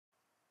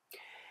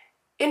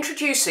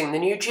Introducing the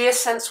new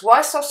Geosense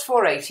Wi-SOS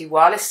 480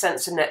 wireless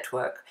sensor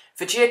network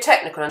for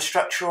geotechnical and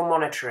structural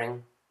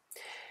monitoring.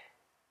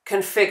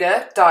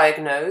 Configure,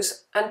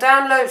 diagnose and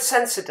download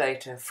sensor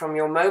data from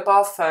your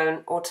mobile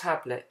phone or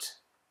tablet.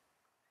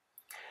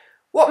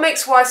 What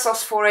makes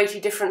Wi-SOS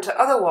 480 different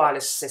to other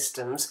wireless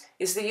systems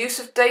is the use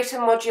of data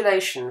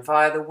modulation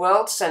via the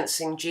world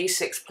sensing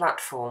G6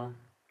 platform.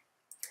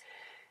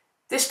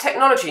 This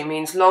technology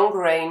means long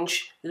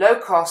range, low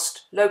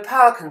cost, low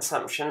power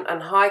consumption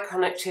and high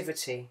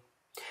connectivity.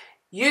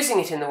 Using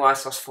it in the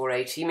Wi-SOS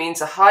 480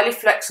 means a highly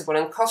flexible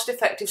and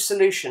cost-effective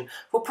solution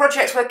for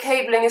projects where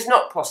cabling is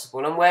not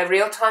possible and where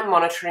real-time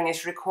monitoring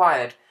is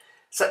required,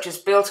 such as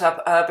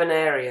built-up urban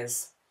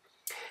areas.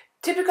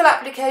 Typical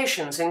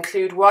applications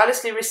include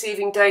wirelessly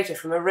receiving data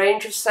from a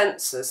range of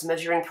sensors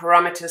measuring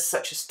parameters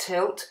such as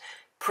tilt,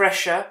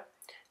 pressure,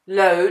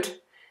 load,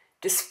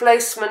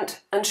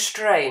 displacement and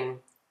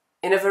strain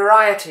in a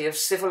variety of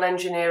civil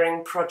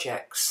engineering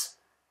projects.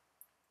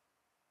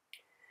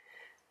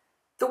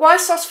 The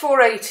Wi-SOS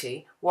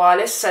 480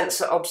 wireless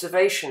sensor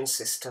observation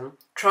system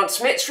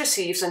transmits,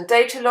 receives and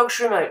data logs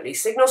remotely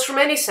signals from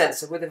any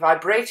sensor with a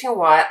vibrating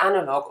wire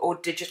analog or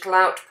digital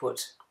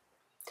output.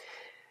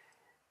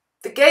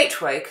 The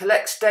gateway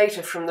collects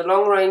data from the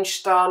long-range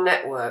STAR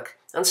network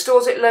and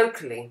stores it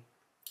locally.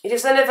 It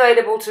is then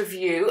available to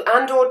view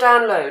and or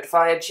download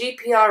via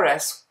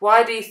GPRS,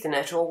 wired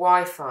Ethernet or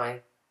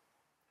Wi-Fi.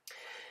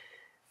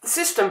 The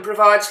system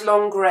provides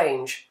long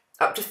range,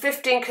 up to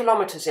 15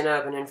 kilometres in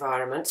urban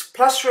environments,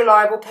 plus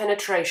reliable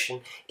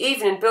penetration,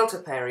 even in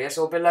built-up areas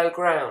or below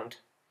ground.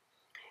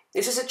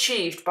 This is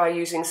achieved by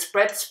using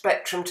spread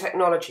spectrum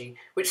technology,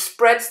 which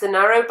spreads the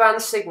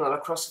narrowband signal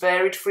across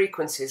varied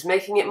frequencies,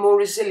 making it more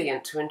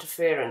resilient to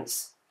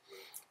interference.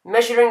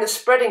 Measuring the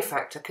spreading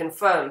factor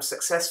confirms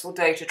successful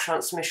data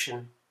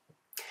transmission.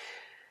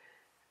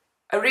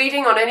 A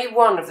reading on any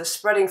one of the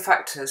spreading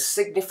factors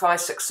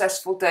signifies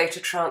successful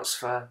data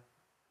transfer.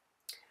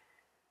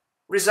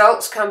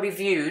 Results can be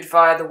viewed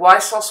via the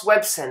Wi-SOS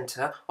Web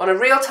Centre on a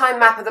real-time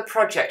map of the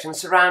project and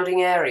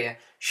surrounding area,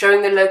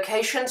 showing the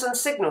locations and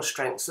signal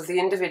strengths of the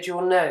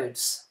individual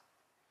nodes.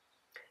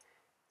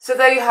 So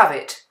there you have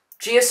it,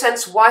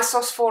 Geosense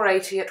Wi-SOS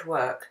 480 at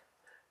work.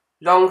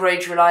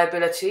 Long-range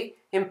reliability,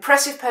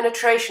 impressive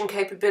penetration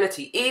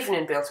capability even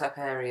in built-up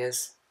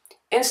areas,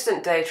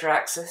 instant data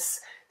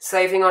access,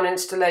 saving on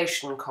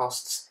installation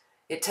costs.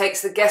 It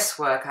takes the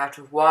guesswork out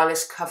of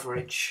wireless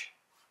coverage.